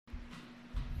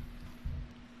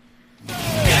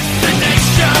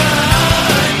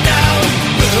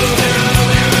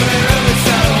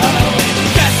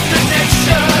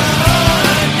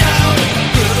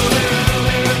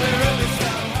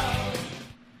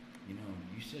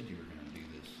said you were going to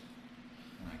do this,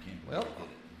 and I can't Well, believe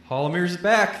it. Hall of Mirrors is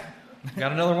back.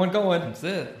 Got another one going. That's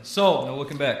it. So, No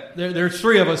looking back. there's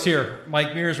three of us here.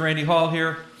 Mike Mears, Randy Hall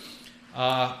here.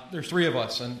 There's three of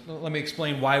us, and let me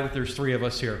explain why there's three of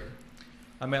us here.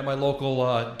 I'm at my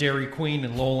local Dairy Queen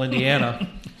in Lowell, Indiana,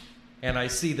 and I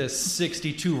see this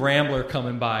 62 Rambler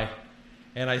coming by,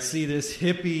 and I see this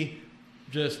hippie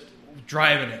just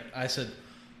driving it. I said,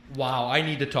 wow, I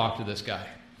need to talk to this guy.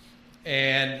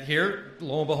 And here,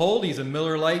 lo and behold, he's a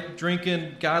Miller Lite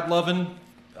drinking, God-loving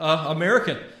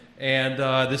American. And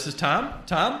this is Tom.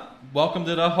 Tom, welcome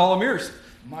to the Hall of Mirrors.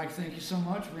 Mike, thank you so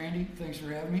much. Randy, thanks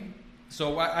for having me.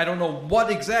 So I don't know what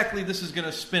exactly this is going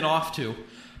to spin off to,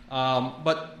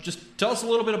 but just tell us a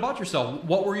little bit about yourself.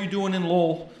 What were you doing in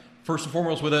Lowell, first and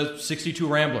foremost, with a 62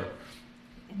 Rambler?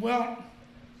 Well,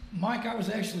 Mike, I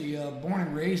was actually born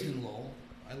and raised in Lowell.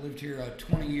 I lived here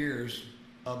 20 years,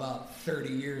 about 30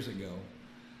 years ago.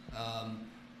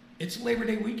 It's Labor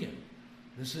Day weekend.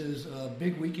 This is a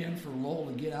big weekend for Lowell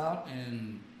to get out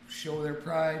and show their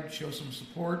pride, show some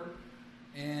support,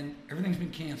 and everything's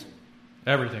been canceled.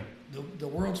 Everything. The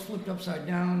world's flipped upside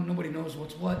down. Nobody knows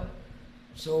what's what.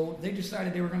 So they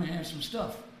decided they were going to have some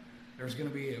stuff. There's going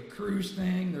to be a cruise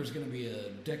thing. There's going to be a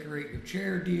decorate your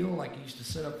chair deal like you used to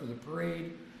set up for the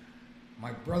parade.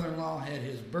 My brother-in-law had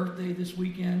his birthday this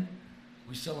weekend.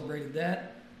 We celebrated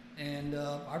that. And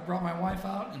I brought my wife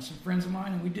out and some friends of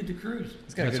mine, and we did the cruise.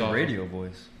 He's got That's a good awesome. Radio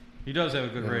voice. He does have a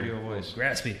good radio voice.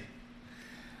 Graspy.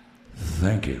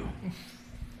 Thank you.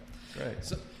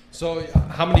 That's right. So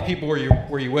how many people were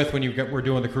you with when you were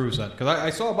doing the cruise then? Because I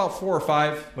saw about 4 or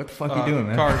 5. What the fuck are you doing,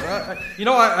 man? Cars.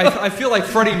 I feel like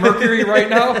Freddie Mercury right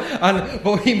now on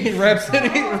Bohemian Rhapsody,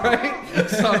 right?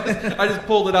 So I just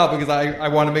pulled it out because I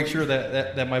want to make sure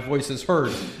that my voice is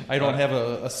heard. I don't have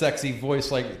a sexy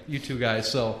voice like you two guys,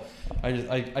 so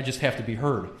I just have to be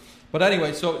heard. But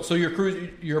anyway, so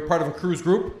you're a part of a cruise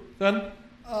group then?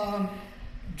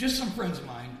 Just some friends of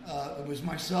mine. It was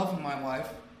myself and my wife.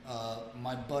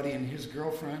 My buddy and his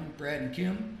girlfriend, Brad and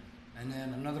Kim, and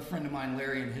then another friend of mine,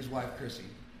 Larry, and his wife, Chrissy.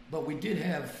 But we did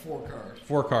have 4 cars.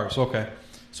 4 cars, okay.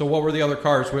 So what were the other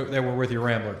cars that were with your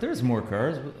Rambler? There's more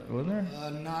cars, wasn't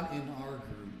there? Not in our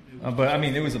group. It was But I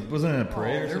mean, wasn't it a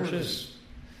parade or there some was,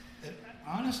 shit?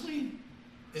 honestly,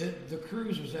 the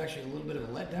cruise was actually a little bit of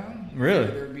a letdown. Really?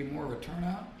 There would be more of a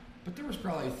turnout, but there was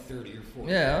probably 30 or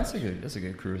 40. Yeah, that's a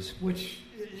good cruise. Which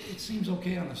it seems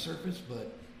okay on the surface,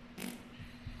 but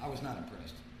I was not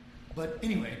impressed. But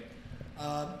anyway,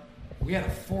 we had a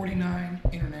 49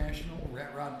 International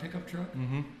Rat Rod pickup truck,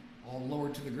 all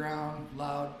lowered to the ground,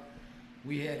 loud.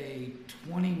 We had a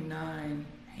 29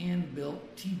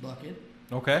 hand-built T-Bucket.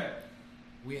 Okay.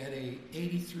 We had a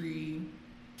 83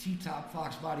 T-top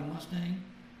Fox Body Mustang,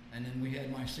 and then we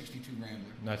had my 62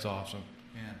 Rambler. That's awesome.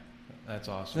 Yeah. That's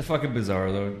awesome. It's fucking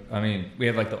bizarre, though. I mean, we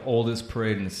have like the oldest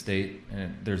parade in the state,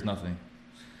 and there's nothing.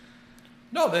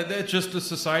 No, that's just the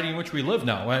society in which we live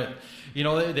now.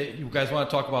 You guys want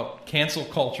to talk about cancel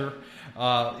culture.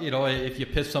 If you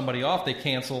piss somebody off, they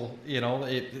cancel.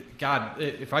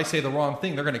 If I say the wrong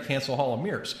thing, they're going to cancel Hall of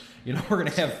Mirrors. We're going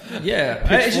to have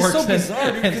It's just so pitchforks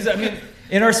bizarre because I mean,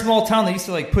 in our small town, they used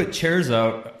to like put chairs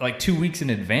out like 2 weeks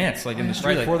in advance, like in the street,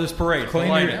 right like, for this parade. claim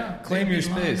Light your- it. claim your They'd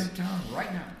be lined space. up town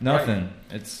right now. nothing.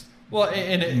 It's Well,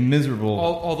 and miserable.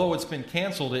 Although it's been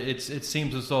canceled, it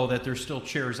seems as though that there's still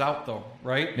chairs out, though,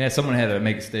 right? Yeah, someone had to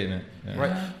make a statement. Yeah.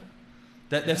 Right.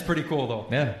 That's pretty cool, though.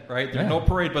 Yeah. Right. There's Yeah. no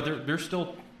parade, but there's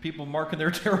still people marking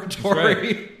their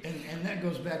territory. And that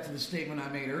goes back to the statement I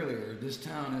made earlier. This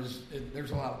town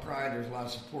there's a lot of pride, there's a lot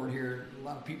of support here. A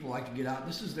lot of people like to get out.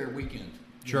 This is their weekend.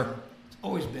 Sure. It's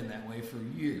always been that way for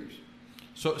years.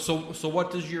 So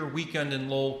what does your weekend in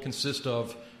Lowell consist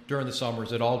of during the summer?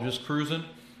 Is it all just cruising?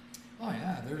 Oh,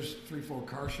 yeah. There's 3-4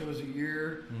 car shows a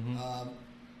year.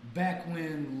 Back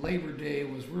when Labor Day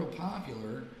was real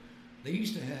popular, they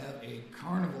used to have a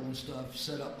carnival and stuff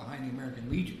set up behind the American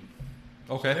Legion.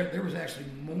 Okay. There was actually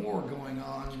more going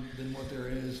on than what there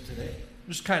is today.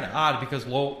 Just kind of odd because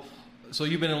Lowell. So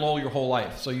you've been in Lowell your whole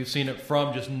life. So you've seen it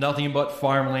from just nothing but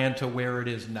farmland to where it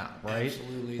is now, right?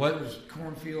 Absolutely. What? There was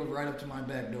cornfield right up to my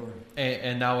back door.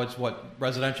 And now it's what,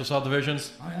 residential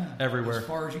subdivisions? Oh, yeah. Everywhere. As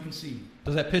far as you can see.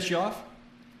 Does that piss you off?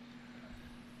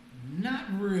 Not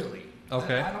really.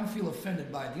 Okay. I don't feel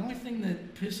offended by it. The only thing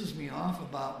that pisses me off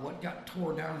about what got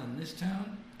tore down in this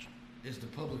town is the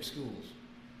public schools.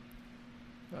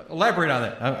 Elaborate on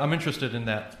that. I'm interested in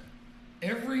that.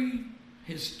 Every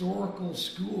historical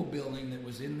school building that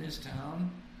was in this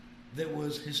town that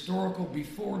was historical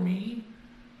before me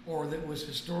or that was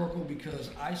historical because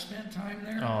I spent time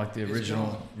there. Oh, like the is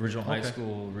original gone. high Okay.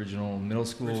 school, original middle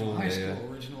school. Original high yeah, school,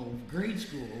 yeah. original grade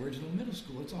school, original middle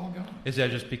school. It's all gone. Is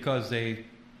that just because they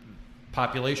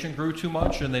population grew too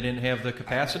much and they didn't have the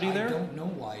capacity I there? don't know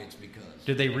why it's because.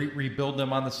 Did they rebuild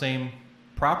them on the same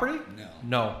property? No.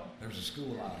 No. There's a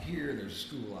school out here. There's a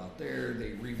school out there.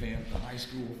 They revamped the high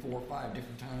school 4 or 5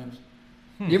 different times.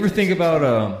 You ever think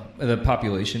about the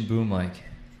population boom? Like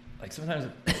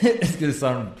sometimes it's gonna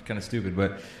sound kind of stupid,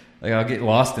 but like I'll get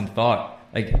lost in thought.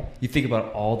 Like you think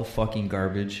about all the fucking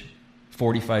garbage,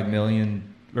 45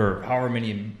 million or however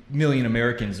many million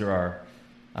Americans there are.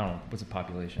 I don't know what's the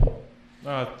population.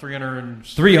 300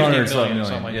 something million.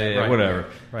 something like yeah, that. yeah, Right. whatever.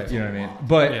 Right. You know what I mean?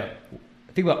 But Yeah.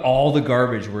 think about all the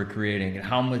garbage we're creating and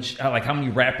how many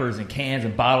wrappers and cans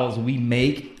and bottles we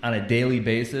make on a daily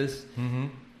basis. Mm-hmm.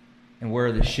 And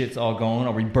where the shit's all going?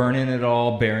 Are we burning it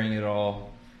all, burying it all?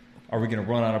 Are we going to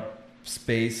run out of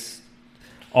space?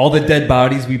 All the dead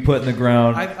bodies we put in the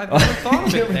ground. I've never thought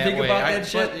of You it ever that think way. about that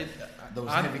shit? Those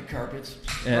I'm- heavy carpets.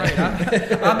 Right.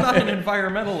 I'm not an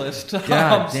environmentalist.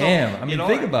 God So, damn. I mean,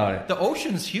 think about it. The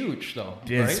ocean's huge, though.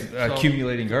 It's right? So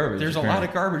accumulating garbage. there's a lot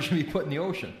of garbage to be put in the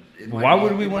ocean. It Why might be-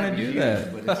 would we it wanna might be do huge,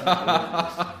 that? but it's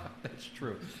not. That's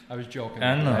true. I was joking.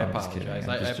 I don't know. I I'm just kidding. apologize.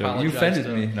 I'm I just joking. You apologize offended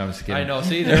to- me. No, I'm just kidding. I know.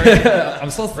 See, there,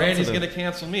 I'm so Randy's sensitive. going to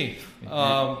cancel me.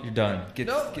 You're done. Get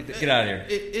out of here.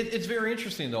 It's very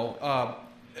interesting, though,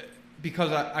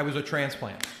 because I was a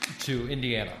transplant to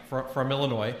Indiana from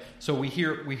Illinois, so we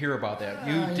hear about that.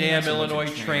 You you're damn not so much a Illinois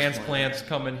transplant. transplants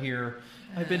coming here.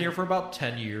 I've been here for about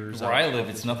 10 years. Where I live,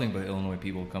 it's nothing but Illinois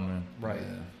people coming in. Right.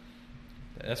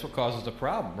 Yeah. That's what causes the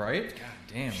problem, right?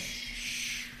 God damn.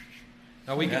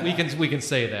 Now we can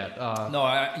say that.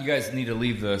 No, you guys need to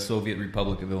leave the Soviet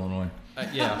Republic of Illinois.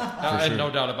 Yeah, sure.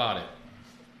 no doubt about it.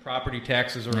 Property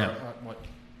taxes are Yeah. what,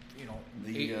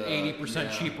 The, 80%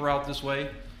 yeah. cheaper out this way.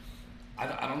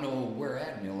 I don't know where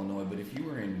at in Illinois, but if you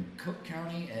were in Cook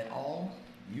County at all,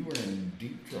 you were in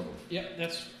deep trouble. Yeah,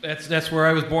 that's where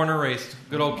I was born and raised.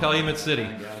 Good old Calumet City.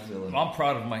 Godzilla. I'm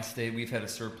proud of my state. We've had a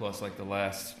surplus like the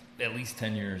last at least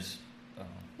 10 years.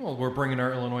 Well, we're bringing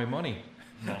our Illinois money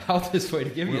No. out this way to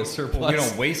give you a surplus. We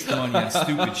don't waste the money on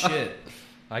stupid shit.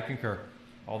 I concur.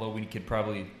 Although we could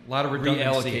probably A lot of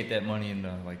redundancy. reallocate that money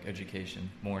into like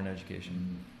education, more in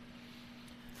education.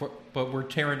 But we're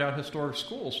tearing down historic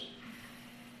schools.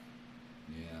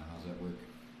 Yeah, how's that work?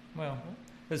 Well,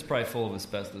 it's probably full of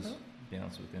asbestos. To be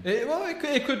honest with you.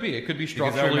 It could be. It could be Because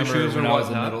I structural remember issues when or I was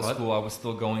in whatnot. middle but- school, I was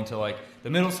still going to like the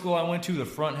middle school I went to. The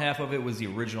front half of it was the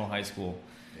original high school,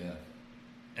 Yeah.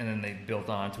 and then they built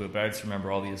onto it. But I just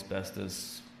remember all the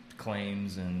asbestos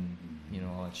claims and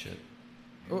all that shit.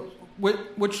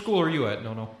 Which school are you at?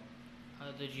 No.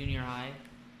 The junior high,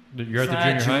 You're at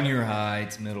It's the not junior high? high.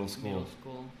 It's middle school. middle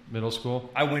school. Middle school?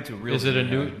 I went to real. Is it a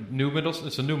junior high. new middle?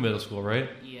 It's a new middle school, right?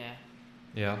 Yeah.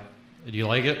 Yeah. Do you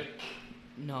like it?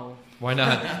 No. Why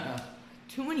not?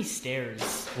 Too many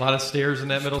stairs. A lot of stairs in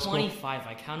that middle school. 25.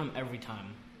 I count them every time.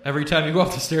 Every time you go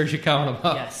up the stairs, you count them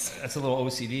up. Yes. That's a little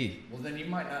OCD. Well, then you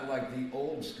might not like the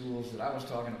old schools that I was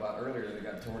talking about earlier that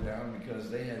got torn down because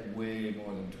they had way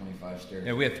more than 25 stairs.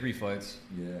 Yeah, we had 3 flights.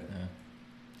 Yeah. Yeah.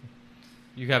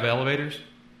 You have elevators?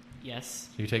 Yes.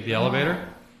 Do you take the elevator?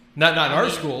 Not in our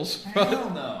schools. Hell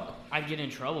no. I'd get in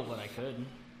trouble, but I could.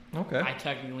 Okay. I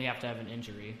technically have to have an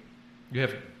injury. You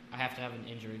have I have to have an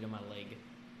injury to my leg.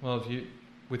 well, if you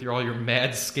with all your mad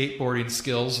skateboarding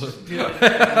skills, you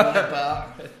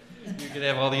About. can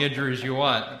have all the injuries you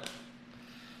want.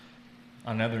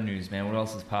 On other news, man, what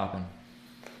else is popping?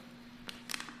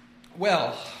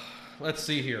 Well, let's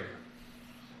see here.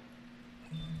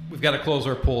 We've got to close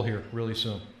our pool here really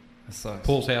soon. That sucks.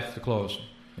 Pool's have to close.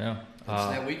 Yeah. It's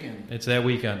that weekend. It's that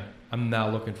weekend. I'm now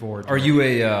looking forward to Are it. you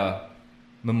a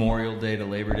Memorial Day to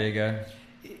Labor Day guy?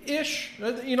 Ish.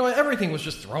 Everything was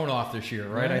just thrown off this year,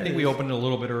 right? Yeah, I think it we is. opened a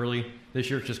little bit early this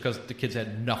year just because the kids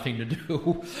had nothing to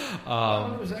do.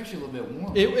 Well, it was actually a little bit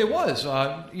warm. It was.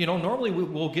 Normally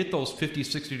we'll get those 50,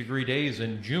 60-degree days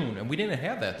in June, and we didn't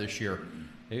have that this year.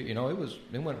 It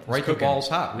went right to cooking. balls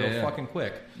hot real Yeah. fucking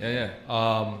quick. Yeah.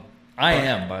 I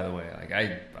am, by the way.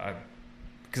 Like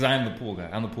because I am the pool guy.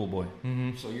 I'm the pool boy.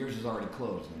 So yours is already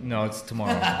closed. Then. No, it's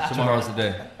tomorrow. Tomorrow's the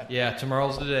day. Yeah,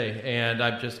 tomorrow's the day, and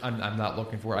I'm not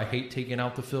looking for it. I hate taking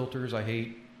out the filters. I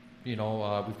hate, we've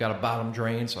got a bottom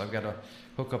drain, so I've got to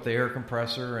hook up the air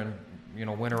compressor and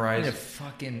winterize. Get a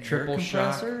fucking triple air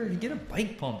shock. compressor. You get a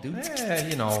bike pump, dude.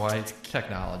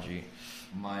 Technology.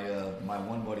 My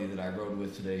one buddy that I rode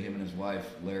with today, him and his wife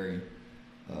Larry,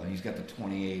 he's got the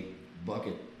 28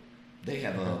 bucket. They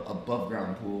have a above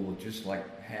ground pool with just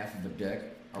like half of a deck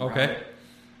around Okay. it,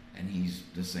 and he's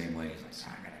the same way. He's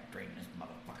like, I gotta drain this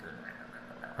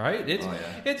motherfucker. Right? It's, Oh,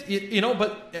 yeah. it's you know,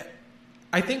 but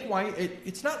I think why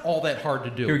it's not all that hard to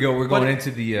do. Here we go. We're But going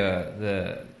into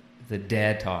the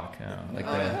dad talk. Like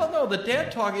that. well, no, the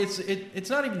dad talk. It's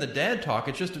not even the dad talk.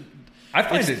 It's just. I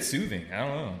find it soothing. I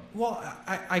don't know. Well,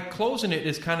 I closing it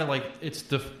is kind of like it's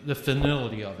the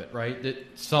finality of it, right?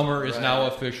 That summer is now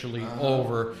officially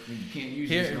over. You can't use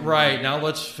Here, these no right more. now,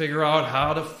 let's figure out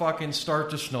how to fucking start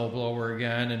the snowblower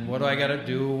again, and what do I got to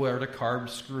do? Are the carbs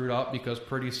screwed up? Because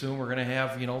pretty soon we're gonna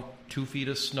have 2 feet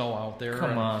of snow out there.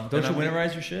 Come on. Don't you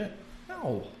winterize your shit?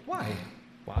 No, why?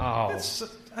 Wow. It's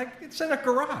in a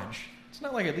garage. It's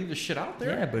not like I leave the shit out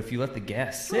there. Yeah, but if you let the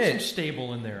gas Throw some sit.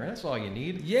 stable in there. That's all you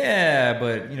need. Yeah,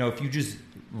 but if you just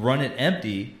run it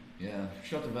empty, Yeah,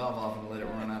 shut the valve off and let it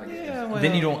run out of gas. Yeah, well,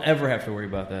 then you don't ever have to worry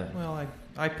about that. Well,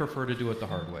 I prefer to do it the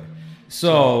hard way.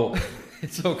 So,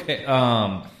 It's okay.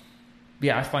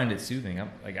 yeah, I find it soothing.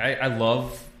 I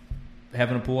love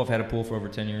having a pool. I've had a pool for over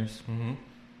 10 years, Mm-hmm.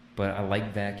 but I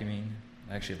like vacuuming.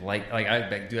 I actually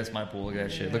dude, that's my pool. Look at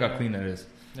that shit. Look how clean that is.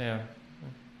 Yeah,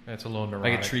 that's a little I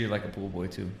neurotic. get treated like a pool boy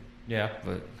too, Yeah,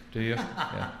 but do you?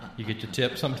 yeah, You get your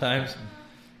tip sometimes.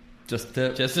 just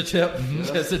tip. Just a tip.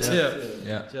 Just a tip. Mm-hmm.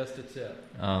 Yeah. Just a tip.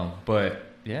 But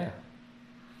yeah,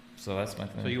 so that's my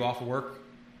thing. So you off of work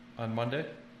on Monday?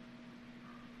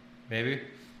 Maybe.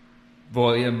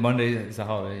 Well, yeah, Monday is a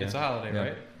holiday. Yeah. It's a holiday, Yeah.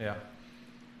 right? Yeah.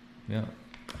 Yeah.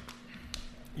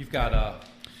 You've got a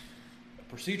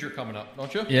procedure coming up,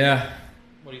 don't you? Yeah.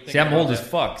 What do you think? See, I'm about old as that?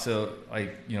 fuck, so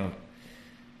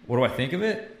what do I think of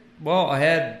it? Well, I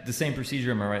had the same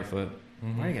procedure in my right foot.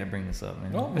 Why you gotta bring this up,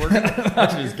 man? Well,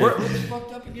 What's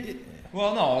fucked up again?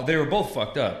 Well, no, they were both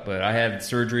fucked up, but I had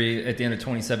surgery at the end of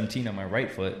 2017 on my right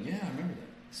foot, Yeah, I remember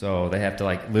that. so they have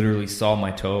to literally saw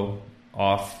my toe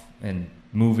off and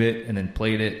move it, and then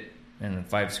plate it, and then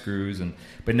 5 screws,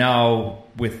 but now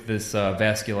with this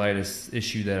vasculitis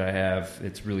issue that I have,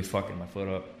 it's really fucking my foot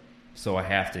up, so I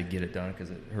have to get it done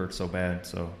because it hurts so bad.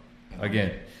 So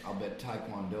again, I'll bet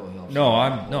Taekwondo helps.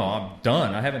 I'm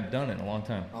done. I haven't done it in a long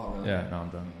time. Oh, really? Yeah, no, I'm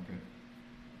done. Okay.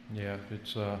 Yeah,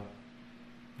 it's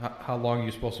how long are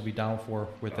you supposed to be down for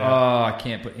with that? I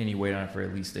can't put any weight on it for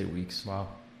at least 8 weeks. Wow,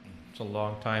 it's a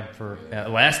long time for.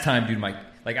 Last time,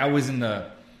 dude, I was in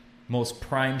the most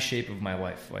prime shape of my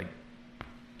life.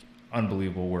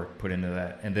 Unbelievable work put into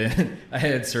that. And then I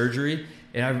had surgery,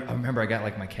 and I remember I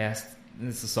got my cast.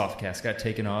 This is a soft cast. Got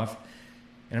taken off,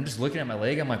 and I'm just looking at my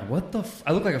leg. I'm like, what the?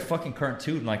 I look like a fucking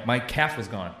cartoon. My calf was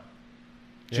gone,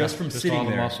 just from sitting all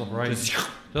the there. muscle, right? Just-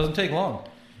 Doesn't take long.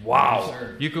 wow.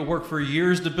 Sir. You could work for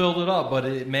years to build it up, but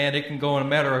it can go in a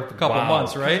matter of a couple Wow.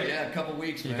 months, right? Yeah, a couple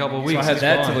weeks. A Man. couple So weeks. I had it's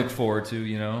that gone. to look forward to,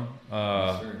 Yes,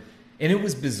 sir. and it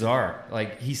was bizarre.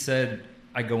 He said,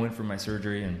 I go in for my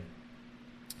surgery and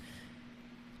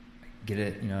get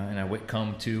it, and I would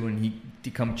come to, and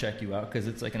he come check you out because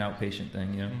it's like an outpatient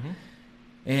thing, Mhm.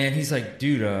 And he's like,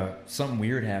 dude, something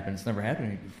weird happened. It's never happened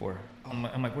to me before.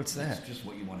 I'm like, what's that? That's just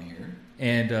what you want to hear.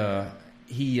 And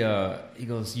he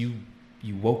goes, you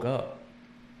woke up.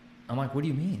 I'm like, what do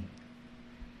you mean?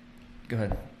 Go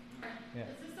ahead. Yeah.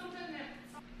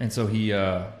 And so he's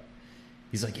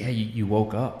like, yeah, you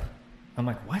woke up. I'm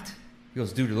like, what? He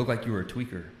goes, dude, it looked like you were a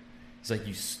tweaker. He's like,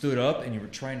 you stood up and you were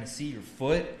trying to see your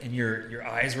foot, and your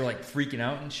eyes were freaking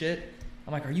out and shit.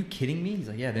 I'm like, are you kidding me? He's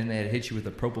like, yeah. Then they had to hit you with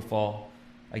a propofol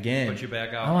again. Put you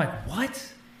back out. I'm like,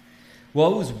 what?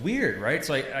 Well, it was weird, right?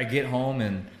 So I get home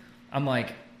and I'm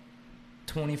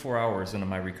 24 hours into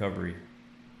my recovery,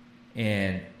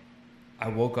 and I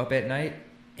woke up at night,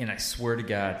 and I swear to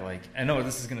God, I know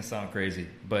this is gonna sound crazy,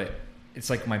 but it's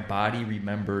my body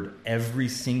remembered every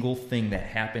single thing that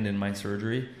happened in my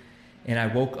surgery. And I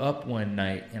woke up one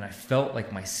night and I felt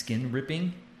my skin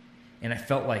ripping, and I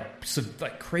felt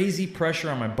crazy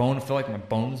pressure on my bone. It felt like my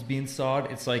bone was being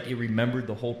sawed. It's it remembered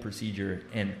the whole procedure,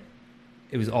 and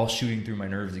it was all shooting through my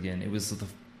nerves again. It was the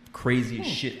craziest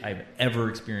shit I've ever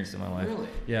experienced in my life. Really?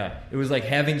 Yeah. It was like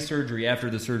having surgery after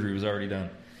the surgery was already done.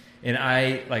 And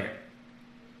I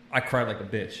cried like a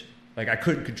bitch. I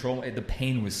couldn't control it. The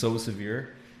pain was so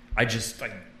severe. I just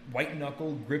white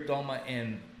knuckled, gripped all my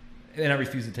and I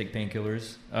refused to take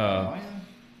painkillers. Oh, yeah.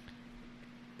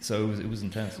 So it was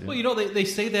intense. Dude. Well, they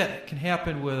say that can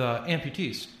happen with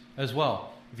amputees as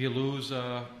well. If you lose,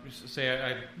 say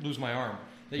I lose my arm,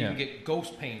 that you Yeah. can get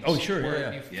ghost pains. Oh, sure, where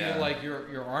yeah. you feel Yeah. like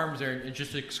your arms are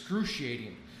just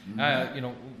excruciating.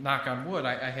 Knock on wood,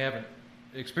 I haven't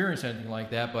experienced anything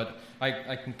like that, but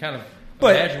I can kind of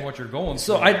But- imagine what you're going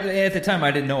So through. at the time,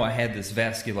 I didn't know I had this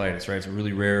vasculitis. Right, it's a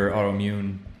really rare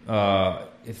autoimmune.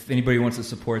 If anybody wants to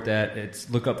support that,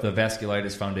 look up the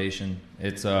Vasculitis Foundation.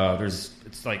 It's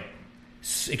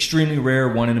extremely rare,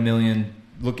 1 in a million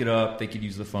look it up. They could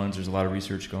use the funds. There's a lot of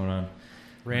research going on.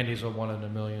 Randy's a 1 in a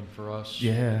million for us.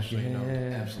 Yeah, so you know.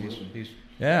 Absolutely. He's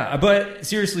Yeah, but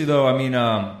seriously though, I mean,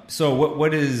 so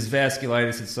what is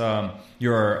vasculitis? It's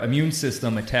your immune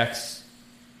system attacks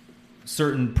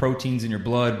certain proteins in your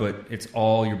blood, but it's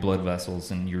all your blood vessels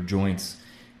and your joints,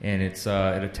 and it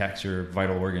attacks your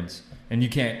vital organs. And you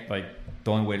can't, like,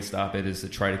 the only way to stop it is to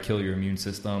try to kill your immune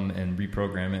system and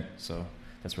reprogram it. So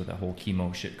that's where that whole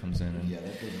chemo shit comes in. And Yeah,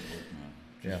 that doesn't work, man.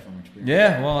 Just from experience.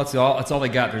 yeah, well, that's all they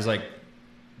got. There's like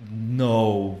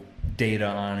no data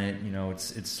on it. You know,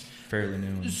 it's fairly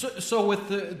new. So with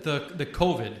the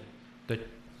COVID, the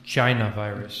China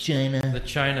virus, the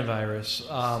China virus,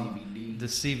 CBD. the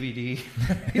CBD.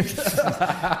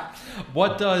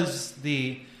 What does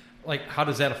how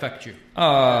does that affect you?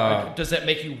 Does that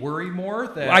make you worry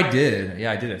more? I did.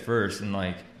 Yeah, I did at first, and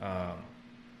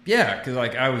because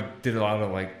I did a lot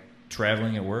of like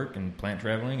traveling at work and plant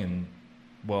traveling, and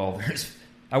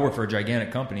I work for a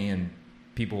gigantic company, and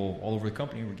people all over the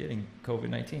company were getting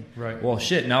COVID-19. Right. Well,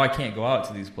 shit. Now I can't go out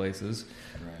to these places.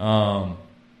 Right.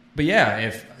 But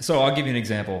yeah, I'll give you an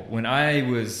example. When I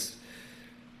was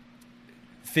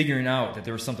figuring out that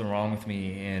there was something wrong with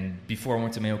me, and before I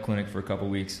went to Mayo Clinic for a couple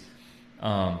of weeks,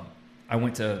 I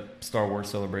went to Star Wars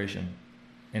Celebration,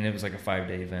 and it was like a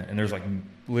 5-day event, and there's like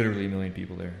literally 1 million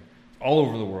people there, all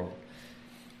over the world.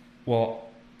 Well,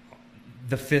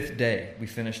 the 5th day we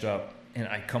finished up, and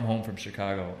I come home from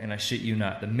Chicago, and I shit you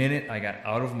not, the minute I got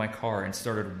out of my car and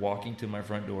started walking to my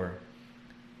front door,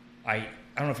 I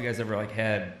don't know if you guys ever like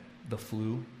had the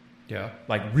flu, Yeah.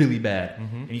 like really bad,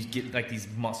 Mhm. and you get like these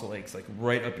muscle aches like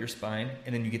right up your spine,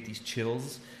 and then you get these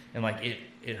chills, and like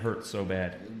it hurts so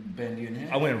bad. Bend you in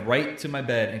half. I went right to my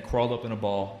bed and crawled up in a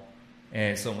ball,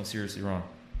 and something was seriously wrong.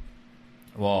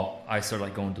 Well, I started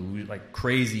like going to like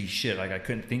crazy shit. Like I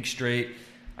couldn't think straight.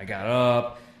 I got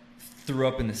up, threw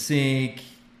up in the sink.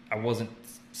 I wasn't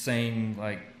saying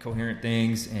like coherent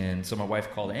things, and so my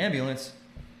wife called the ambulance.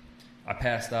 I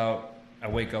passed out. I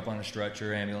wake up on a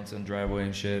stretcher, ambulance in the driveway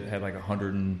and shit. Had like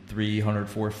 103,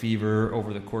 104 fever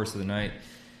over the course of the night.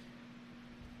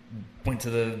 Went to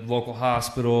the local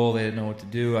hospital. They didn't know what to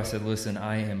do. I said, listen,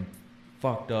 I am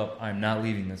fucked up. I'm not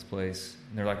leaving this place.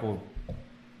 And they're like, well,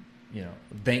 you know,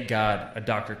 thank God a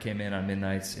doctor came in on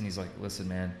midnights, and he's like, listen,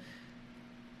 man,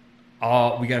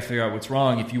 we got to figure out what's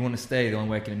wrong. If you want to stay, the only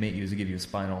way I can admit you is to give you a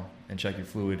spinal and check your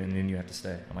fluid, and then you have to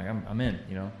stay. I'm like, I'm in,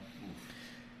 you know.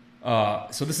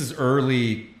 So this is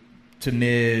early to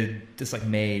May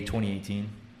 2018.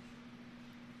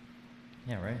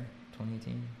 Yeah, right?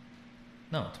 2018?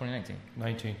 No,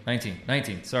 2019.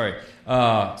 19, sorry.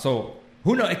 So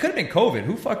who knows? It could have been COVID.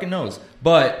 Who fucking knows?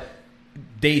 But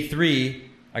day 3,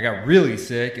 I got really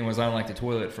sick and was on like the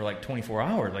toilet for like 24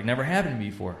 hours. Like never happened to me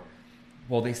before.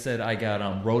 Well, they said I got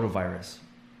rotavirus.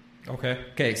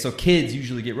 Okay, so kids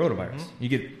usually get rotavirus. Mm-hmm. You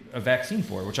get a vaccine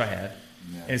for it, which I had.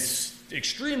 Yeah. And it's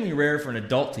extremely rare for an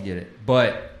adult to get it,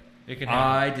 but It can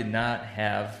I did not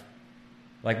have,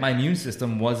 like, my immune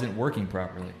system wasn't working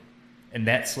properly, and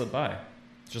that slipped by,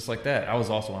 just like that. I was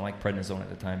also on like prednisone at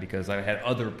the time because I had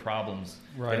other problems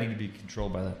Right. that needed to be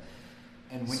controlled by that.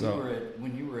 And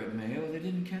when you were at Mayo, they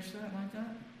didn't catch that like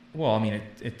that? Well, I mean,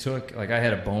 it took, like, I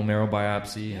had a bone marrow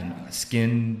biopsy Yeah. and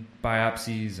skin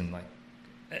biopsies and like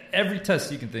every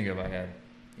test you can think of I had,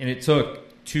 and it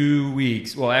took 2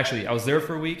 weeks. Well, actually, I was there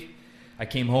for a week. I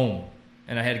came home,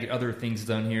 and I had to get other things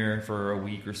done here for a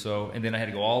week or so, and then I had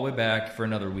to go all the way back for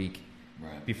another week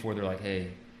Right. before they're like,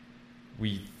 hey,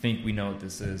 we think we know what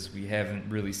this is. We haven't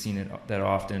really seen it that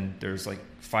often. There's like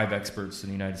 5 experts in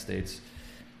the United States.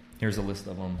 Here's a list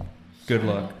of them. Good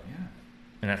luck. Yeah.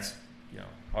 And that's, you know,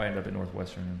 how I ended up at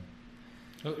Northwestern.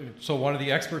 So one of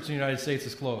the experts in the United States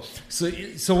is close. So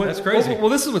what, That's crazy. Well,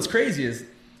 this is what's crazy is,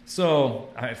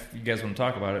 if you guys want to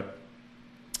talk about it,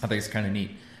 I think it's kind of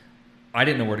neat. I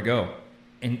didn't know where to go,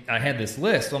 and I had this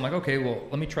list. So I'm like, okay, well,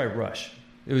 let me try Rush.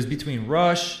 It was between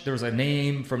Rush. There was a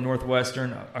name from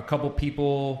Northwestern, a couple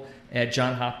people at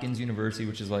Johns Hopkins University,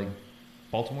 which is like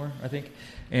Baltimore, I think,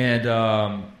 and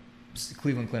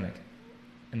Cleveland Clinic,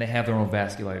 and they have their own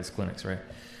vasculitis clinics, right?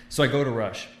 So I go to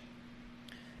Rush,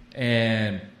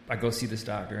 and I go see this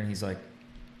doctor, and he's like,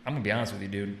 I'm gonna be honest with you,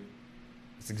 dude.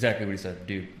 That's exactly what he said,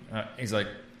 dude. He's like,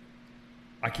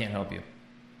 I can't help you.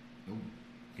 Ooh.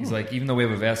 He's like, even though we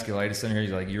have a vasculitis center here,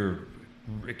 he's like, you're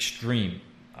extreme.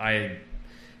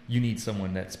 You need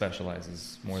someone that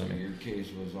specializes more So than me. your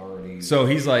case was already... So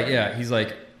he's like,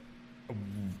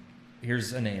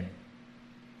 here's a name,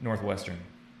 Northwestern.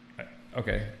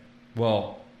 Okay,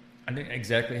 well, I didn't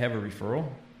exactly have a referral.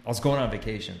 I was going on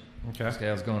vacation. Okay.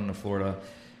 I was going to Florida.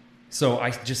 So I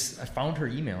found her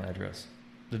email address,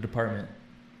 the department,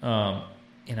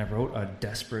 And I wrote a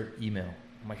desperate email.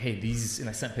 I'm like, hey, and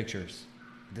I sent pictures.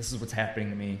 This is what's happening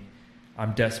to me.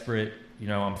 I'm desperate.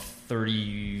 I'm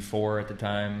 34 at the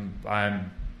time.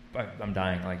 I'm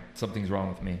dying. Like, something's wrong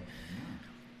with me.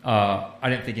 I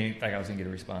didn't think I was going to get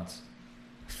a response.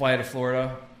 Fly to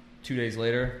Florida. 2 days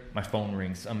later, my phone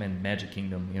rings. I'm in Magic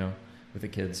Kingdom, with the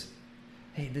kids.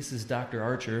 Hey, this is Dr.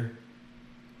 Archer.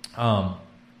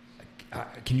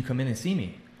 Can you come in and see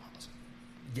me?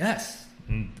 Yes.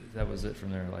 And that was it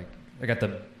from there. Like, I got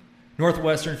the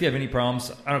Northwestern. If you have any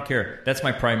problems, I don't care. That's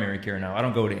my primary care now. I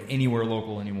don't go to anywhere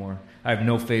local anymore. I have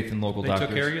no faith in local doctors. They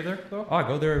took care of you there, though? Oh, I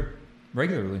go there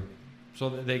regularly. So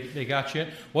they got you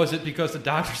in? Was it because the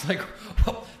doctor's like,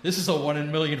 well, this is a 1 in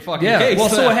a million fucking yeah, case? Well,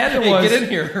 so what happened was... get in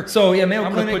here. So, yeah, Mayo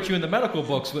I'm Clinic... going to put you in the medical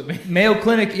books with me. Mayo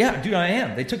Clinic, yeah, dude, I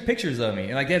am. They took pictures of me.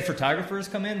 And, like, they had photographers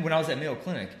come in when I was at Mayo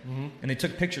Clinic. Mm-hmm. And they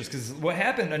took pictures. Because what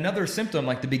happened, another symptom,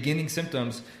 like the beginning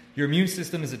symptoms, your immune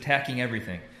system is attacking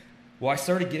everything. Well, I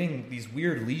started getting these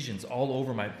weird lesions all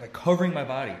over covering my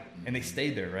body. And they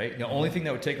stayed there, right? The only thing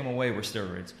that would take them away were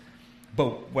steroids.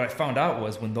 But what I found out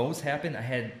was when those happened, I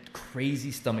had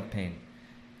crazy stomach pain.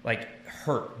 Like,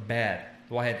 hurt bad.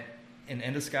 Well, I had an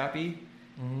endoscopy.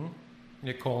 Mm-hmm.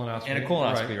 A colonoscopy. And a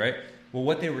colonoscopy, right? Well,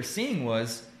 what they were seeing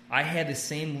was I had the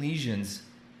same lesions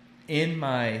in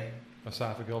my...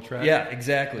 esophageal tract? Yeah,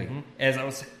 exactly. Mm-hmm. As I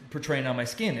was portraying on my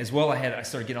skin. As well, I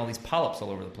started getting all these polyps all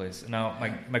over the place. And now,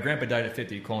 my grandpa died at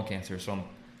 50 of colon cancer, so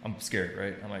I'm scared,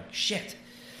 right? I'm like, shit.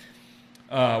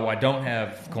 Well, I don't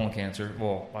have colon cancer.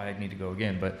 Well, I need to go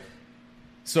again. But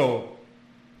so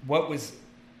what was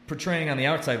portraying on the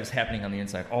outside was happening on the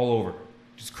inside, all over.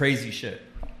 Just crazy shit.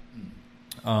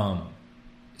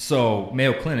 So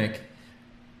Mayo Clinic,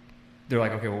 they're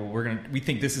like, okay, well, we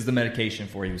think this is the medication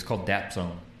for you. It's called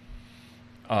Dapsone.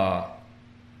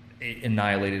 It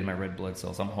annihilated my red blood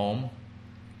cells. I'm home,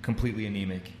 completely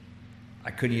anemic. I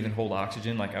couldn't even hold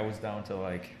oxygen. Like, I was down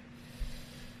to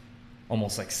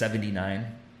almost 79.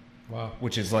 Wow.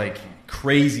 Which is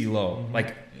crazy low. Mm-hmm.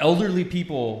 Like, elderly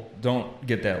people don't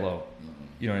get that low.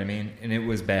 You know what I mean? And it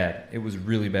was bad. It was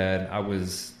really bad.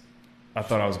 I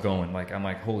thought I was going. I'm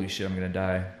like, holy shit, I'm going to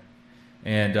die.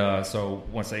 And so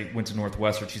once I went to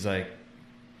Northwestern, she's like,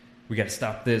 we got to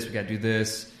stop this. We got to do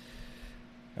this.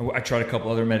 I tried a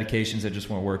couple other medications that just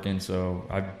weren't working. So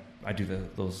I do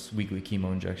those weekly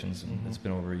chemo injections. And it's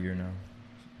been over a year now.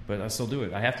 But I still do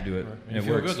it. I have to do it. Right. And you it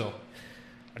feel works. good, though?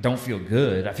 I don't feel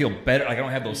good. I feel better. I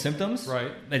don't have those symptoms.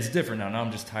 Right. It's different now. Now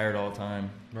I'm just tired all the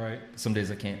time. Right. Some days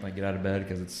I can't get out of bed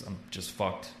because I'm just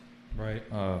fucked. Right.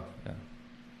 Yeah.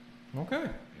 Okay.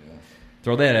 Yeah.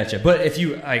 Throw that at you. But if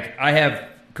you I have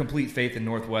complete faith in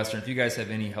Northwestern. If you guys have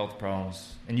any health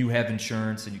problems and you have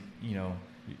insurance and you know,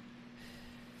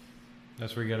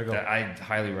 that's where you got to go. I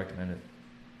highly recommend it.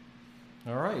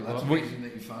 All right. Well, that's amazing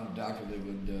that you found a doctor that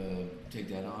would take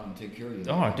that on and take care of you.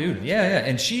 Oh, dude, yeah.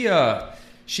 And she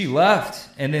left,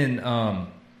 and then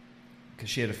because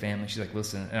she had a family, she's like,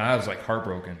 listen, and I was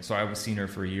heartbroken. So I was seeing her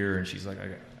for a year, and she's like,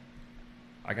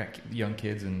 I got young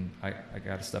kids, and I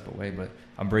got to step away, but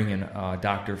I'm bringing a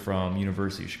doctor from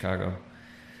University of Chicago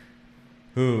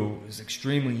who is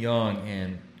extremely young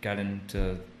and got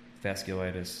into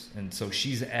vasculitis, and so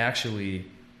she's actually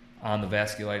on the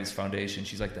Vasculitis Foundation.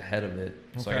 She's the head of it.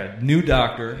 Okay. So I got a new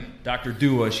doctor, Dr.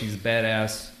 Dua. She's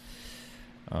badass.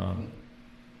 I'm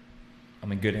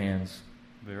in good hands.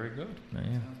 Very good. Yeah.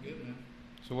 Sounds good, man.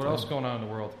 So what else going on in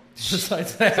the world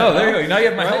besides that? Oh, there you go. Now you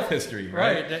have my right? health history,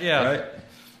 right? Right. Yeah. Right.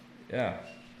 Yeah.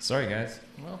 Sorry, guys.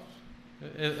 Well,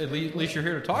 at least you're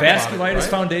here to talk Vasculitis about it, right?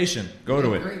 Foundation. Go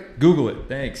to it. Great. Google it.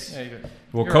 Thanks. Yeah,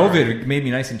 well, you're COVID made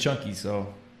me nice and chunky,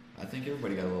 so. I think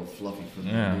everybody got a little fluffy for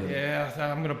them. Yeah,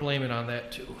 I'm going to blame it on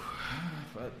that too.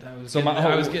 But I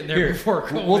was getting there before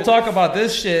COVID. We'll talk about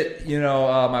this shit. You know,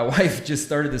 my wife just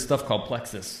started this stuff called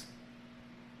Plexus.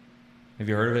 Have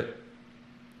you heard of it?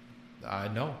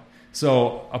 No.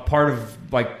 So a part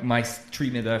of my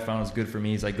treatment that I found is good for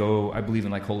me is I believe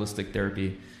in holistic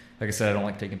therapy. Like I said, I don't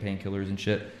like taking painkillers and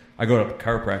shit. I go to a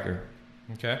chiropractor.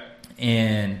 Okay.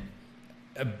 And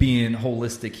being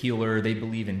holistic healer, they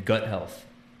believe in gut health.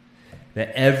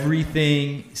 That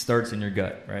everything starts in your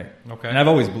gut, right? Okay. And I've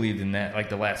always believed in that,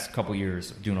 the last couple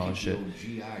years of doing all this shit.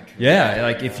 GI Yeah,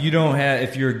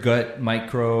 if your gut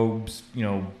microbes,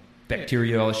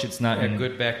 bacteria, all this shit's not in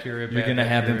good bacteria, you're gonna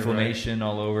have bacteria, inflammation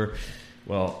all over.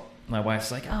 Well, my wife's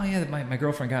like, oh yeah, my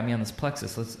girlfriend got me on this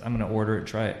Plexus. I'm gonna order it,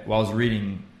 try it. Well, I was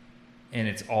reading, and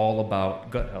it's all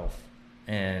about gut health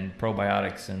and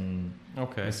probiotics and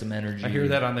some energy. I hear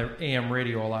that on the AM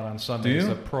radio a lot on Sundays. Do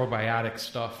you? The probiotic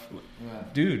stuff.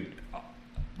 Dude,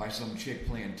 by some chick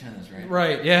playing tennis, right?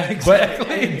 Right. Yeah. Hey,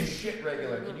 Exactly. you shit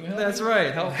regular. Can you help That's me?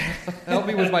 right. Help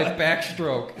me with my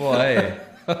backstroke. Well, hey,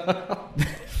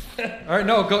 All right.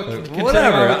 No. Go. Continue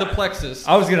Whatever. on with the plexus.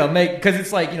 I was gonna make because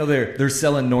it's like they're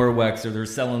selling Norwex or they're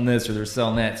selling this or they're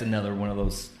selling that. It's another one of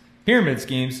those pyramid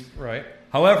schemes. Right.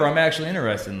 However, I'm actually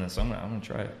interested in this. I'm gonna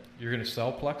try it. You're gonna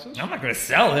sell plexus? I'm not gonna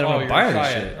sell it. I'm Oh, gonna you're buy gonna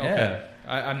this try shit. it. Okay.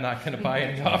 I'm not gonna buy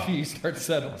any off you. You start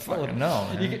selling. Fucking no.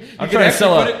 You Man. can- you I'm can trying to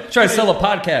sell actually a sell a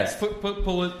podcast.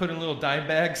 Put in little dime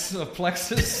bags of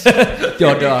plexus.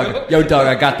 Yo, dog,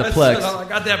 I got the plex. I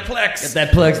got that plex. Get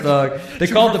that plex, dog. They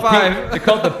Two call it for the $5. pink. They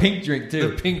call it the pink drink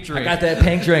too. The pink drink. I got that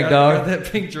pink drink, Got dog. that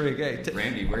pink drink. Hey,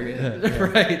 Randy, where you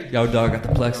at? right. Yo, dog, got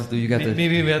the plexus, dude. You got the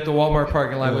Meet me at the Walmart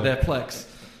parking lot with that plex.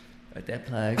 got that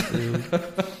plex,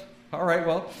 dude. All right.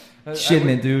 Well,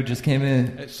 Shipment, dude, just came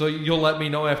in. So you'll let me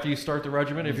know after you start the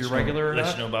regimen if you're regular or Let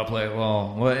not. you know about play.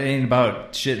 Well, it ain't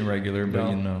about shitting regular,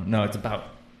 but No. no, it's about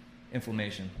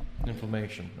inflammation.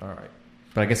 Inflammation. All right.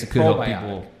 But I guess it could help Probiotic.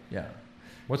 people. Yeah,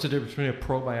 What's the difference between a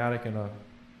probiotic and a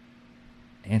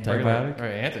antibiotic.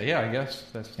 Or yeah, I guess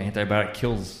that's. Antibiotic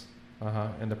kills.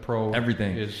 And the pro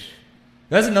Everything. is.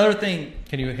 That's another thing.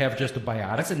 Can you have just a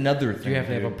biotic? That's another thing. Do you have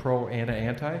to have a dude. pro and an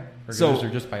anti, or So- is there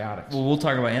just biotics? Well, we'll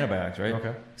talk about antibiotics, right?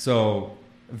 Okay. So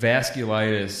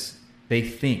vasculitis, they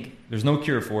think there's no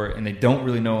cure for it, and they don't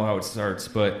really know how it starts,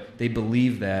 but they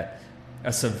believe that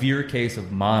a severe case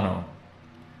of mono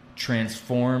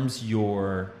transforms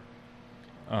your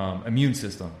immune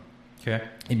system. Okay.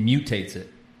 It mutates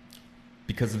it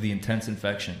because of the intense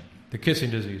infection. The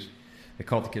kissing disease. They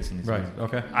call it the kissing disease. Right.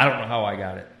 Okay. I don't know how I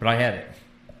got it, but I had it.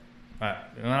 I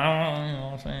don't know, you know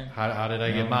what I'm saying? How did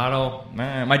I get mono?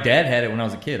 Man, my dad had it when I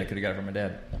was a kid. I could have got it from my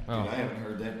dad. Oh. Dude, I haven't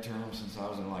heard that term since I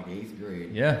was in like 8th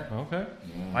grade. Yeah. Okay.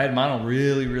 Yeah. I had mono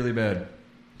really, really bad.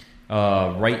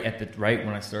 Right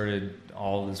when I started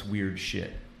all this weird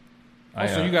shit.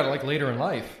 So you got it like later in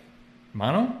life.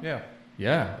 mono? Yeah.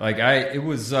 Yeah, it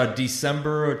was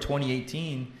December of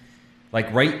 2018,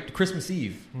 like right Christmas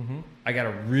Eve. Mm-hmm. I got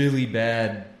a really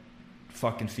bad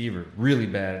fucking fever, really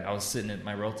bad. I was sitting at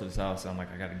my relative's house. I'm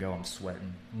like, I gotta go. I'm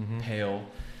sweating, pale,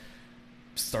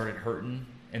 started hurting,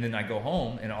 and then I go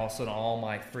home, and all of a sudden, all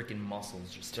my freaking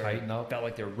muscles just started, Tighten up. Felt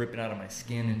like they were ripping out of my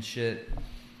skin and shit.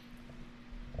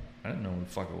 I didn't know what the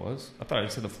fuck it was. I thought I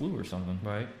just had the flu or something.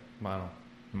 Right. Mono.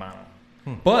 Mono.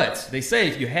 But they say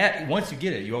if you once you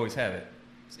get it, you always have it,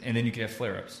 and then you can have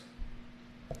flare-ups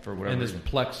for whatever And this reason.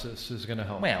 plexus is going to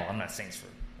help. Well, I'm not saying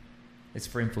it's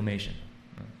for inflammation.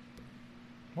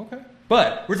 Okay.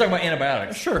 But we're talking about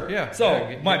antibiotics. Sure. Yeah. So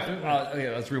Yeah, okay,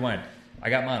 let's rewind. I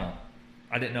got mono.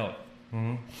 I didn't know it.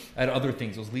 Mhm. I had other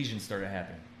things. Those lesions started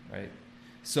happening, right?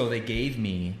 So they gave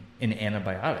me an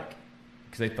antibiotic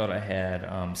because they thought I had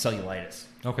cellulitis.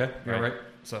 Okay. Yeah. Right.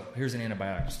 So here's an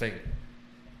antibiotic. Just take it.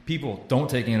 People, don't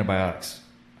take antibiotics.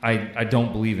 I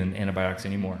don't believe in antibiotics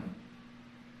anymore.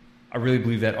 I really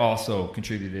believe that also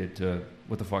contributed to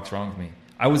what the fuck's wrong with me.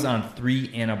 I was on 3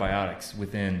 different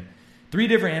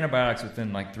antibiotics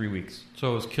within like 3 weeks.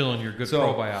 So it was killing your good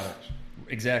So- probiotics.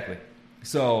 Exactly.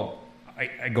 So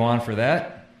I go on for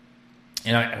that,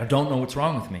 and I don't know what's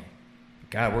wrong with me.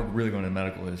 God, we're really going to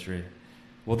medical history.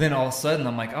 Well, then all of a sudden,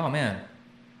 I'm like, oh man,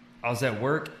 I was at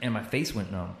work and my face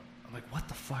went numb. I'm like, what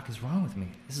the fuck is wrong with me?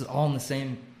 This is all in the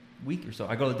same week or so.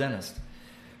 I go to the dentist.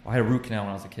 I had a root canal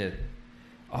when I was a kid.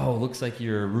 Oh, looks like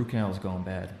your root canal is going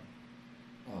bad.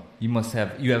 Oh. You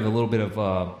have a little bit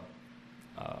of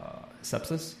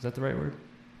sepsis. Is that the right word?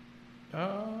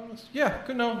 Yeah.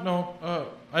 Good. No.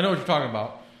 I know what you're talking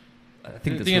about. I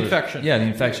think The that's what infection. Yeah, the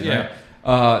infection. Yeah.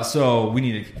 Right? So we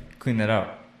need to clean that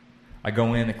out. I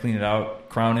go in, I clean it out,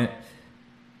 crown it.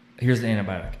 Here's the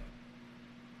antibiotic.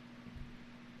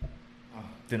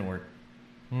 Didn't work.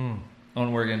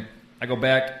 Don't work. And I go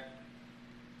back.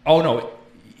 Oh no,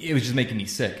 it was just making me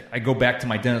sick. I go back to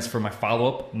my dentist for my follow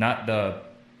up, not the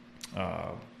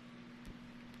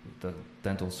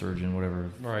dental surgeon, whatever.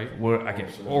 Right.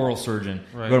 Oral surgeon.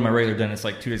 Right. Go to my regular dentist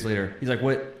like 2 days later. He's like,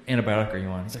 "What antibiotic are you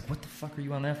on?" He's like, "What the fuck are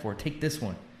you on that for? Take this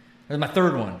one." That's my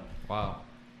 3rd one. Wow.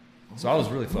 So I was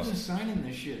really Who's fucked. assigning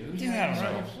this shit? Who's Yeah, I don't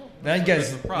assigning know. this? Now you guys,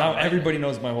 That's the problem, now right? everybody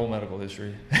knows my whole medical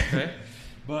history. Okay.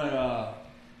 But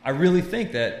I really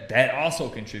think that also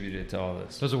contributed to all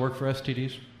this. Does it work for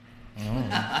STDs?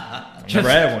 I've never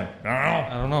had one. I don't know.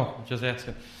 I don't know. Just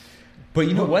asking. But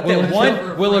you know what? Will That it one,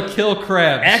 kill, will it kill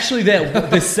crabs? actually,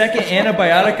 the second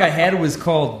antibiotic I had was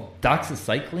called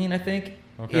doxycycline, I think,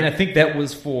 Okay. and I think that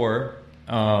was for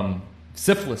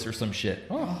syphilis or some shit.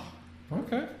 Oh.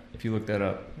 Okay. If you look that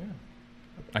up, Yeah.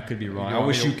 I could be wrong. You I want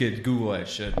wish me you to- could Google that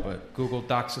shit, but Google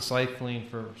doxycycline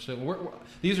for. So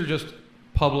these are just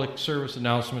public service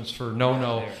announcements for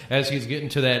No as he's getting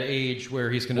to that age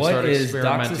where he's going to start What is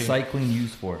experimenting. doxycycline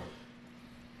used for?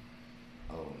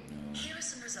 Oh no. Here are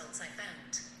some results I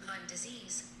found. Lyme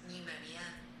disease, pneumonia,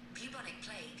 bubonic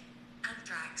plague,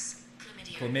 anthrax,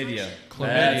 Chlamydia. Chlamydia.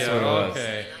 That's what it was.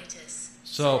 Okay. cellulitis,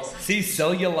 So- See,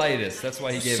 cellulitis. That's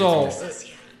why he gave So- it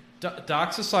to me.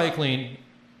 Doxycycline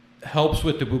helps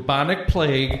with the bubonic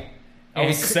plague I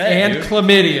was and, set, and dude.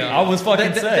 chlamydia. I was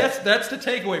fucking set. That's the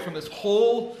takeaway from this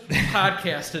whole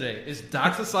podcast today is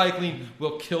doxycycline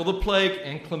will kill the plague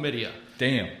and chlamydia.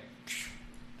 Damn.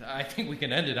 I think we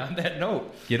can end it on that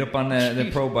note. Get up on the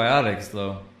Jeez. probiotics,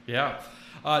 though. Yeah.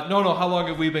 No, how long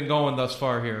have we been going thus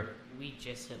far here? We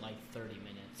just hit like 30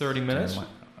 minutes. 30 minutes?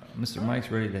 Mr.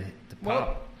 Mike's ready to Well,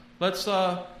 pop. let's,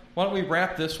 why don't we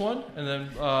wrap this one, and then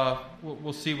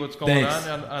we'll see what's going Thanks.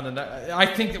 on the next. I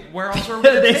think that where else are we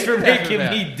gonna Thanks take for it after making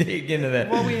that? me dig into that.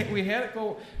 Well, we had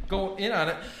to go in on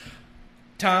it.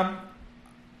 Tom,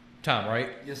 right?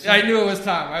 Yes, sir. I knew it was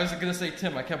Tom. I was going to say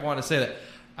Tim. I kept wanting to say that.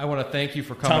 I want to thank you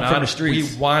for coming Tom from on. the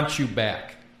streets. We want you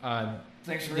back on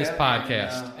Thanks for this having me,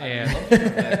 podcast, I'd love to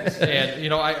come back. and you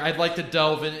know, I'd like to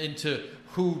delve into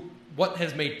what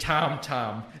has made Tom.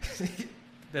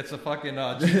 That's a fucking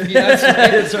GPS.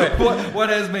 That's right. What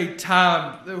has made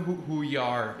Tom who you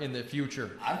are in the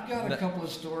future? I've got a couple of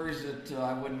stories that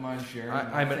I wouldn't mind sharing.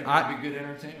 I mean, think it'd be good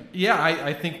entertainment. Yeah,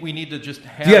 I think we need to just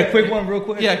have. You got a quick one real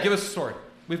quick? Yeah, give us a story.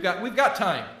 We've got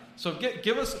time. So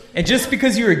give us. And just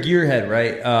because you're a gearhead,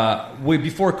 right?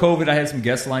 Before COVID, I had some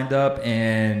guests lined up,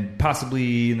 and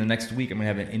possibly in the next week, I'm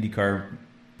going to have an IndyCar.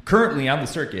 Currently on the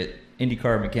circuit,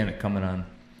 IndyCar mechanic coming on.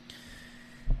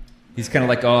 He's kind of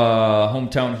like a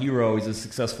hometown hero. He's a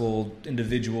successful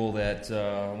individual that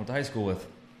I went to high school with.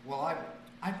 Well,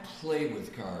 I play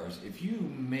with cars. If you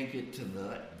make it to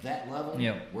that level,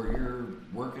 Yep. where you're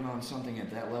working on something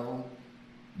at that level,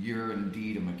 you're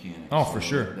indeed a mechanic. Oh, So for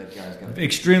sure. That guy's got to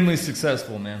Extremely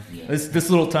successful, man. Yeah. This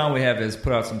little town we have has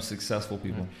put out some successful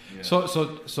people. Yeah.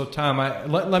 So Tom,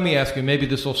 let me ask you. Maybe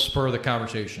this will spur the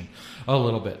conversation a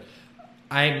little bit.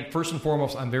 First and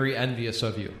foremost, I'm very envious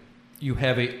of you. You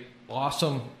have a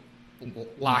awesome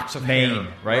locks of Mane, hair,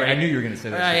 right? I knew you were going to say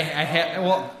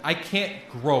that. I can't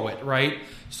grow it, right?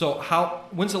 So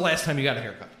when's the last time you got a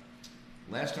haircut?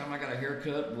 Last time I got a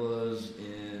haircut was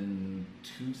in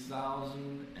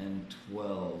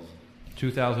 2012.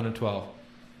 2012.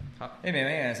 Hey, man,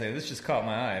 I gotta say, this just caught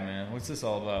my eye, man. What's this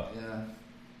all about? Yeah.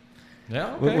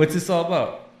 Yeah. Okay. What's this all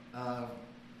about?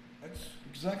 That's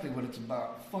exactly what it's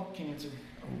about. Fuck cancer.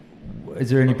 Is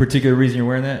there any particular reason you're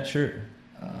wearing that shirt?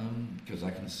 Because I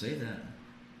can say that.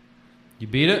 You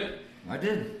beat it. I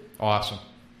did. Awesome.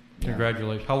 Yeah.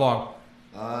 Congratulations. How long?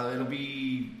 It'll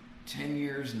be 10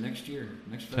 years next year.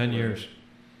 Next 10 February. years.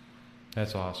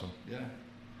 That's awesome. Yeah.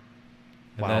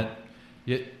 And Wow.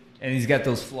 And he's got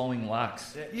those flowing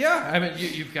locks. I mean,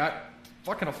 you've got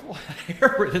fucking a full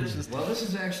hair. It's just Well, this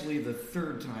is actually the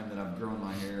third time that I've grown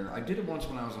my hair. I did it once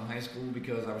when I was in high school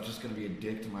because I was just going to be a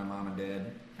dick to my mom and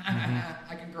dad.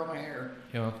 I can grow my hair.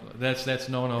 that's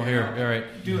no here. All right.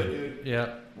 Do it, dude.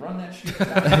 Yeah. Run that shit down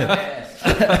your ass.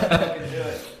 Fucking do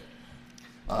it.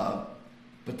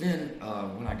 But then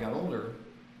when I got older,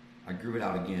 I grew it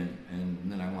out again, and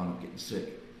then I wound up getting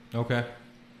sick. Okay.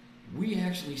 We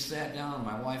actually sat down,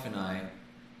 my wife and I,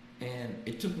 and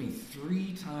it took me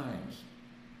 3 times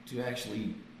to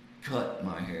actually cut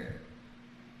my hair.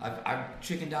 I've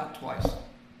chickened out twice,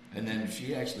 and then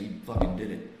she actually fucking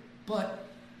did it. But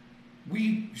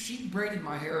she braided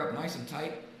my hair up nice and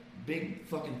tight, big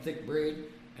fucking thick braid,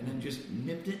 and then just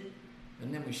nipped it,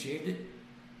 and then we shaved it.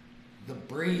 The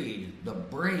braid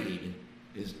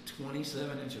is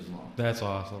 27 inches long. That's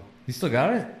awesome. You still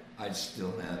got it? I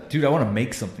still have it. Dude, I want to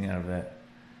make something out of that.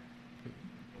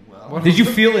 Well, Did you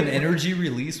feel an energy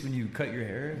release when you cut your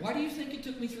hair? why do you think it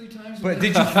took me 3 times? to But do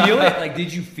did it? you feel it? Like,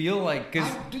 did you feel like...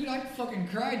 Dude, I fucking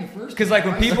cried the first Because, time. like,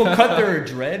 when people cut their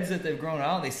dreads that they've grown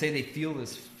out, they say they feel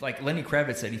this... Like, Lenny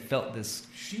Kravitz said he felt this...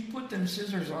 She put them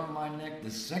scissors on my neck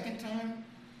the second time,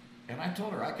 and I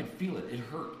told her I could feel it. It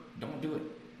hurt. Don't do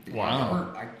it. Wow. It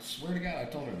hurt. I swear to God, I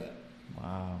told her that.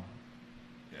 Wow.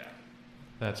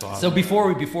 That's awesome. So before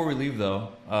we leave, though,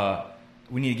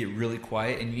 we need to get really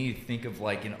quiet, and you need to think of,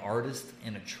 like, an artist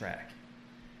and a track.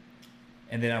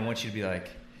 And then I want you to be like,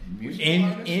 Musical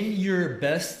artist? in your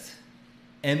best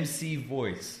MC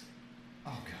voice.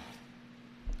 Oh, God.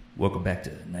 Welcome back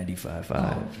to 95.5.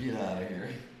 Oh, get out of here.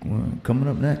 Coming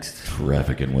up next.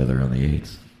 Traffic and weather on the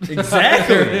 8s.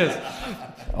 Exactly. There it is.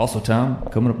 Also, Tom,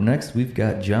 coming up next, we've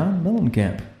got John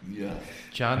Mellencamp. Yeah.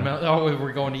 John Mel. Oh,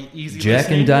 we're going to easy. Jack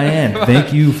listening? and Diane,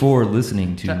 thank you for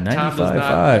listening to Tom does not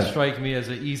 95.5. strike me as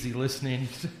an easy listening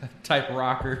type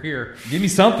rocker here. Give me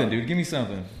something, dude. Give me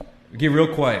something. Get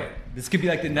real quiet. This could be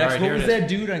like the next. All right, what here was it is. that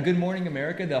dude on Good Morning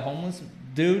America? The homeless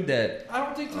dude that. I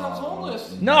don't think Tom's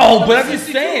homeless. No, but I'm just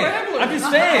saying. I'm just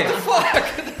saying.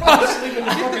 Sleeping in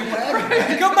the fucking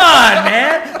wagon. Come on,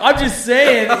 man. I'm just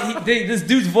saying. This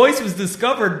dude's voice was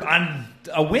discovered on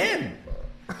a whim.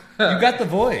 You got the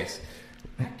voice.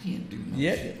 I can't do no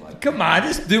Yeah. shit like Come on,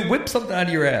 just whip something out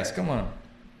of your ass. Come on.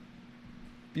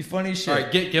 Be funny as shit. All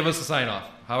right, give us a sign off.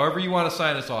 However you want to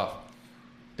sign us off.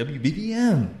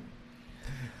 WBBM.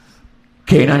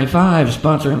 K95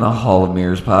 sponsoring the Hall of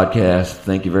Mirrors podcast.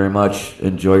 Thank you very much.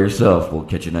 Enjoy yourself. We'll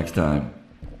catch you next time.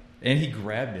 And he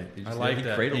grabbed it. I like he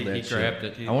that. cradled He that shit. grabbed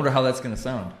it. I wonder how that's going to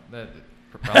sound. That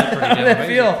probably pretty How damn did that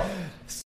amazing. feel?